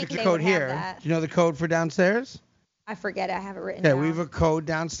I would think 4-digit they code would have here. that. Do you know the code for downstairs? I forget it. I have it written Yeah, down. we have a code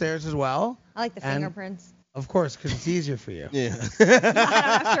downstairs as well. I like the and- fingerprints. Of course, because it's easier for you. Yeah. I don't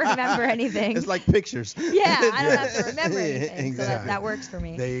have to remember anything. It's like pictures. Yeah, I don't have to remember Yeah, anything. So exactly. that works for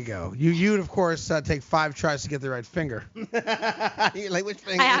me. There you go. You would, of course, take 5 tries to get the right finger. You're like, which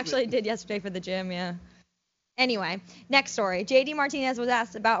finger I is it? actually did yesterday for the gym, yeah. Anyway, next story. JD Martinez was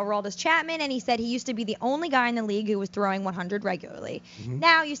asked about Aroldis Chapman, and he said he used to be the only guy in the league who was throwing 100 regularly. Mm-hmm.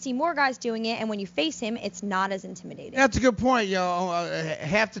 Now you see more guys doing it, and when you face him, it's not as intimidating. That's a good point, yo.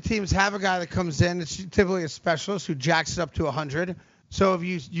 Half the teams have a guy that comes in. It's typically a specialist who jacks it up to 100. So if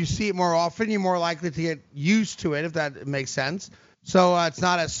you see it more often, you're more likely to get used to it, if that makes sense. So it's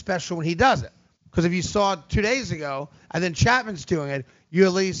not as special when he does it. Because if you saw it 2 days ago, and then Chapman's doing it, you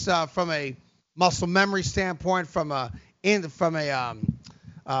at least from a muscle memory standpoint, from a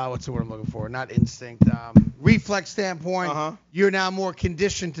what's the word I'm looking for? Not instinct, reflex standpoint, you're now more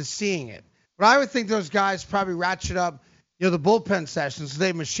conditioned to seeing it. But I would think those guys probably ratchet up, the bullpen sessions. They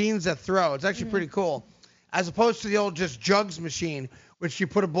have machines that throw. It's actually pretty cool, as opposed to the old just jugs machine, which you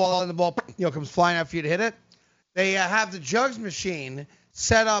put a ball in the ball, comes flying out for you to hit it. They have the jugs machine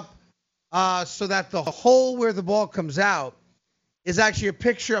set up so that the hole where the ball comes out is actually a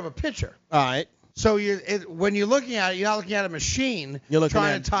picture of a pitcher. All right. So when you're looking at it, you're not looking at a machine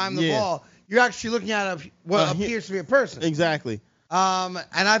trying to time the ball. You're actually looking at what appears to be a person. Exactly. And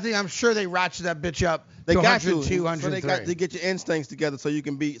I'm sure they ratchet that bitch up. They to got 102, to. 103. So they got to get your instincts together so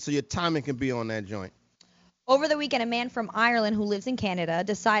your timing can be on that joint. Over the weekend, a man from Ireland who lives in Canada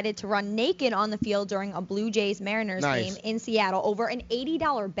decided to run naked on the field during a Blue Jays-Mariners game in Seattle over an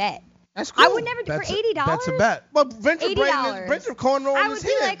 $80 bet. That's cool. I would never do for $80. That's a bet. But venture cornrow I in would his be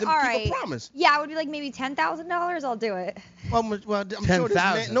head. like, The all people right. promise. Yeah, I would be like maybe $10,000. I'll do it. Well, I'm sure this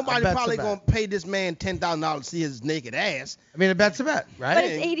man, nobody bet's probably a bet. going to pay this man $10,000 to see his naked ass. I mean, a bet's a bet, right? But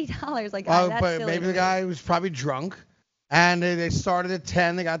it's $80. Like, Well, that's but silly maybe to the me. guy was probably drunk, and they started at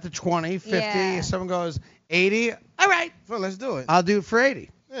 10, they got to 20, 50. Yeah. Someone goes 80. All right, well, let's do it. I'll do it for 80.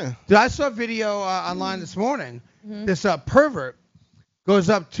 Yeah. Dude, I saw a video online this morning. This pervert goes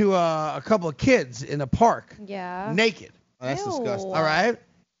up to a couple of kids in a park, naked. Oh, that's disgusting. All right,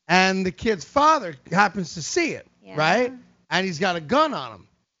 and the kid's father happens to see it, right? And he's got a gun on him.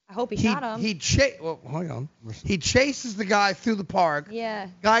 I hope he shot him. Hang on. He chases the guy through the park. Yeah.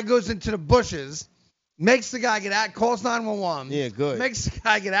 Guy goes into the bushes, makes the guy get out, calls 911. Yeah, good. Makes the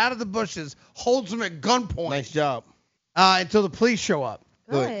guy get out of the bushes, holds him at gunpoint. Nice job. Until the police show up.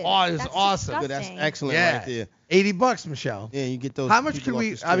 Good. Oh, it was That's awesome. Good, that's disgusting. excellent Yeah. right there. $80, Michelle. Yeah, you get those. How much people could off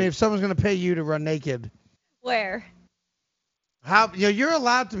we? the I mean, street. if someone's gonna pay you to run naked, Where? you're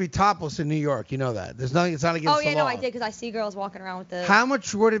allowed to be topless in New York. You know that. There's nothing. It's not against Oh, the yeah, law. no, I did because I see girls walking around with the. How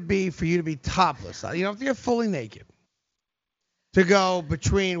much would it be for you to be topless? You don't have to get fully naked. To go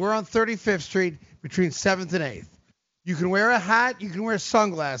between, we're on 35th Street, between 7th and 8th. You can wear a hat, you can wear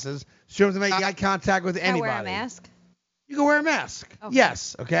sunglasses, so you don't have to make eye contact with Can I anybody. wear a mask? You can wear a mask. Okay.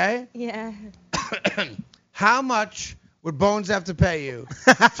 Yes, okay? Yeah. How much would Bones have to pay you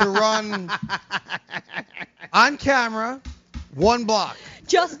to run on camera 1 block?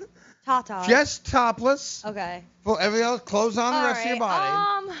 Just tatas. Just topless. Okay. For everything else, clothes on the rest of your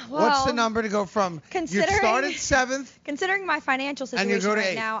body. Well, What's the number to go from? You start at 7th, Considering my financial And you situation go to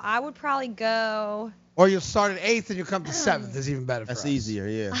right 8th. now, I would probably go. or you'll start at 8th and you'll come to 7th. Is even better for That's us. easier,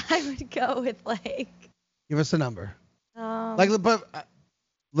 yeah. I would go with like. Give us a number. Um, But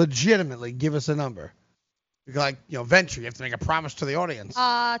legitimately, give us a number. Like, venture. You have to make a promise to the audience.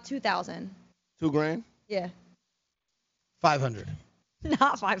 2,000. $2,000? Yeah. 500.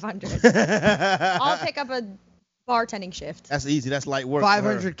 Not 500. I'll pick up a bartending shift. That's easy. That's light work.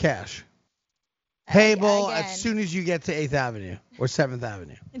 500 cash. Payable again. as soon as you get to 8th Avenue or 7th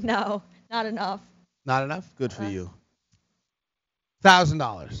Avenue. No, not enough. Not enough? Good for you.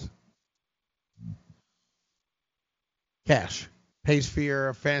 $1,000. Cash. Pays for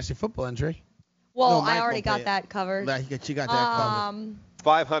your fantasy football entry. Well, No, Mike I already won't got pay it. that covered. She got that covered.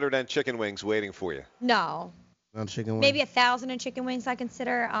 500 and chicken wings waiting for you. No. On chicken wings. Maybe 1,000 in chicken wings. I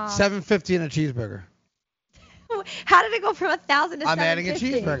consider. $7.50 in a cheeseburger. How did it go from 1,000 to I'm adding a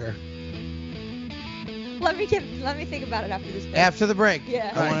 $7.50? cheeseburger. Let me think about it after this break. After the break.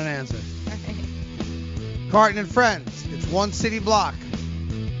 Yeah. I want an answer. Carton and Friends. It's one city block.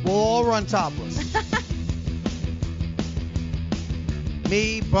 We'll all run topless.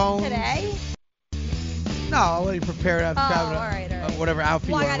 Me, Bones. Today? No, I'll let you prepare it after Oh, all right. whatever outfit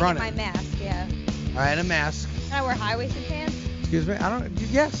Well, you I want to gotta run get in. my mask. Yeah. All right, a mask. Can I wear high-waisted pants? Excuse me?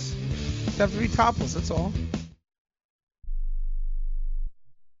 Yes. You have to be topless, that's all.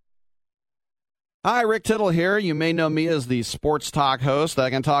 Hi, Rick Tittle here. You may know me as the sports talk host that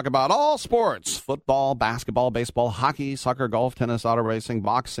can talk about all sports: football, basketball, baseball, hockey, soccer, golf, tennis, auto racing,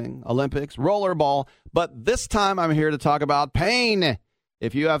 boxing, Olympics, rollerball. But this time I'm here to talk about pain.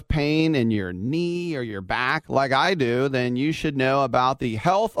 If you have pain in your knee or your back like I do, then you should know about the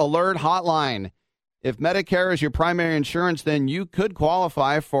Health Alert Hotline. If Medicare is your primary insurance, then you could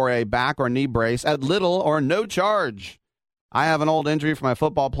qualify for a back or knee brace at little or no charge. I have an old injury from my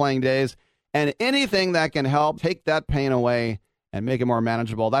football playing days, and anything that can help take that pain away and make it more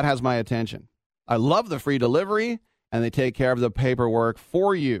manageable, that has my attention. I love the free delivery, and they take care of the paperwork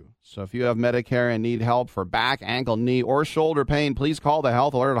for you. So if you have Medicare and need help for back, ankle, knee, or shoulder pain, please call the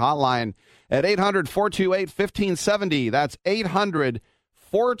Health Alert Hotline at 800-428-1570. That's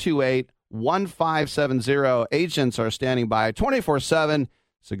 800-428-1570. Agents are standing by 24/7,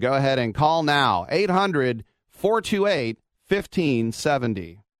 so go ahead and call now.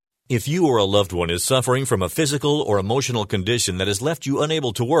 800-428-1570. If you or a loved one is suffering from a physical or emotional condition that has left you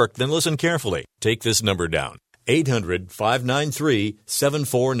unable to work, then listen carefully. Take this number down.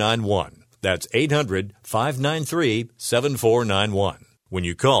 800-593-7491. That's 800-593-7491. When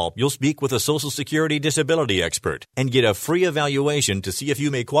you call, you'll speak with a Social Security disability expert and get a free evaluation to see if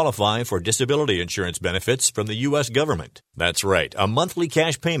you may qualify for disability insurance benefits from the U.S. government. That's right, a monthly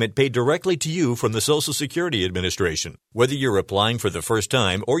cash payment paid directly to you from the Social Security Administration. Whether you're applying for the first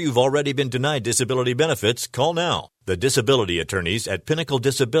time or you've already been denied disability benefits, call now. The disability attorneys at Pinnacle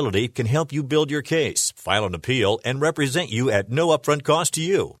Disability can help you build your case, file an appeal, and represent you at no upfront cost to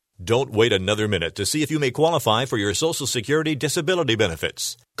you. Don't wait another minute to see if you may qualify for your Social Security disability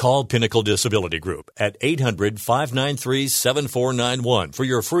benefits. Call Pinnacle Disability Group at 800-593-7491 for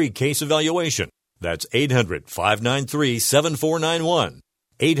your free case evaluation. That's 800-593-7491.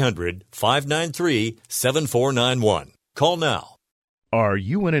 800-593-7491. Call now. Are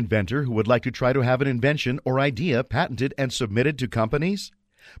you an inventor who would like to try to have an invention or idea patented and submitted to companies?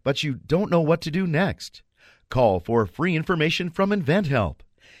 But you don't know what to do next? Call for free information from InventHelp.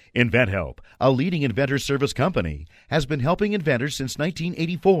 InventHelp, a leading inventor service company, has been helping inventors since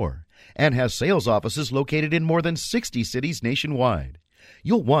 1984 and has sales offices located in more than 60 cities nationwide.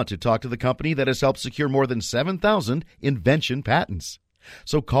 You'll want to talk to the company that has helped secure more than 7,000 invention patents.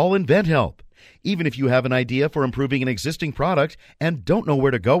 So call InventHelp. Even if you have an idea for improving an existing product and don't know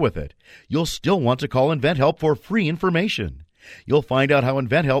where to go with it, you'll still want to call InventHelp for free information. You'll find out how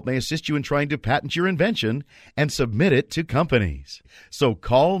InventHelp may assist you in trying to patent your invention and submit it to companies. So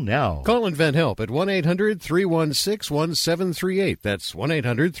call now. Call InventHelp at 1-800-316-1738. That's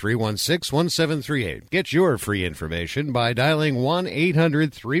 1-800-316-1738. Get your free information by dialing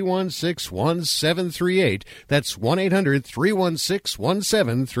 1-800-316-1738. That's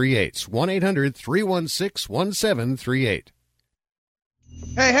 1-800-316-1738. 1-800-316-1738.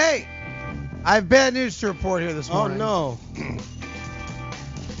 Hey! I have bad news to report here this morning. Oh, no.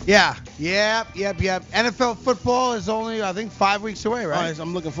 Yep. NFL football is only, I think, 5 weeks away, right? All right, so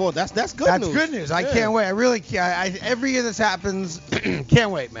I'm looking forward. That's good news. That's good news. I can't wait. I really can't. Every year this happens, can't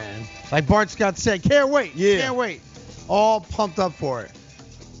wait, man. Like Bart Scott said, can't wait. Yeah. Can't wait. All pumped up for it.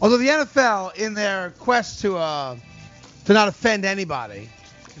 Although the NFL, in their quest to not offend anybody,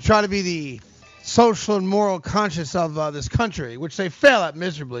 to try to be the social and moral conscience of this country, which they fail at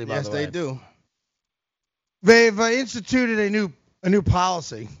miserably, by the way. Yes, they do. They've instituted a new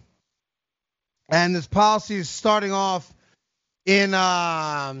policy, and this policy is starting off in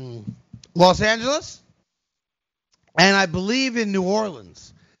Los Angeles, and I believe in New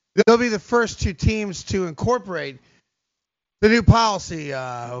Orleans. They'll be the first two teams to incorporate the new policy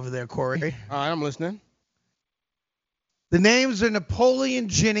over there, Corey. All right, I'm listening. The names are Napoleon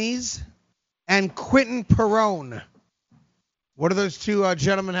Ginnies and Quentin Perrone. What do those two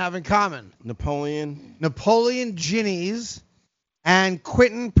gentlemen have in common? Napoleon Ginnies and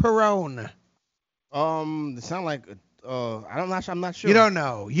Quentin Perrone. They sound like I'm not sure. You don't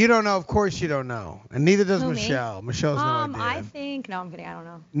know. Of course you don't know. And neither does Michelle. Me? Michelle's no idea. I think. No, I'm kidding. I don't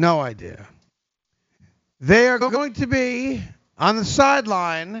know. No idea. They are going to be on the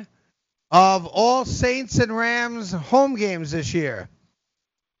sideline of all Saints and Rams home games this year.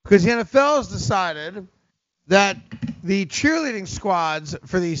 Because the NFL has decided that the cheerleading squads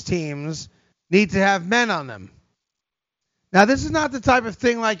for these teams need to have men on them. Now, this is not the type of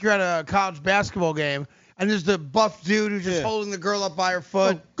thing like you're at a college basketball game and there's the buff dude who's just holding the girl up by her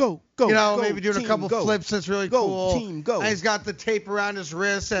foot. Go. Maybe doing a couple flips that's really cool. Team, go. And he's got the tape around his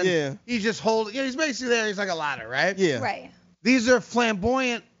wrist and he's just holding. He's basically there. He's like a ladder, right? Yeah. Right. These are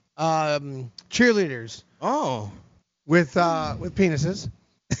flamboyant cheerleaders. Oh. With penises.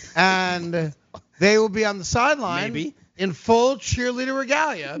 And they will be on the sideline in full cheerleader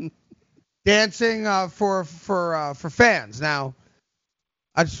regalia, dancing for fans. Now,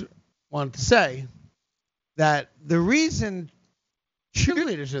 I just wanted to say that the reason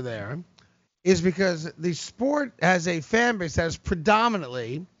cheerleaders are there is because the sport has a fan base that is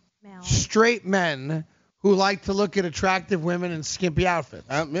predominantly straight men who like to look at attractive women in skimpy outfits.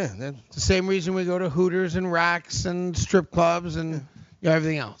 It's the same reason we go to Hooters and Racks and strip clubs and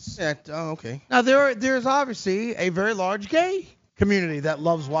everything else. Yeah. Okay. Now there's obviously a very large gay community that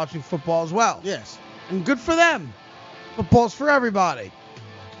loves watching football as well. Yes. And good for them. Football's for everybody.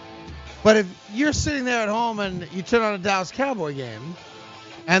 But if you're sitting there at home and you turn on a Dallas Cowboy game,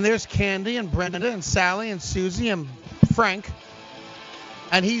 and there's Candy and Brenda and Sally and Susie and Frank,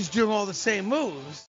 and he's doing all the same moves,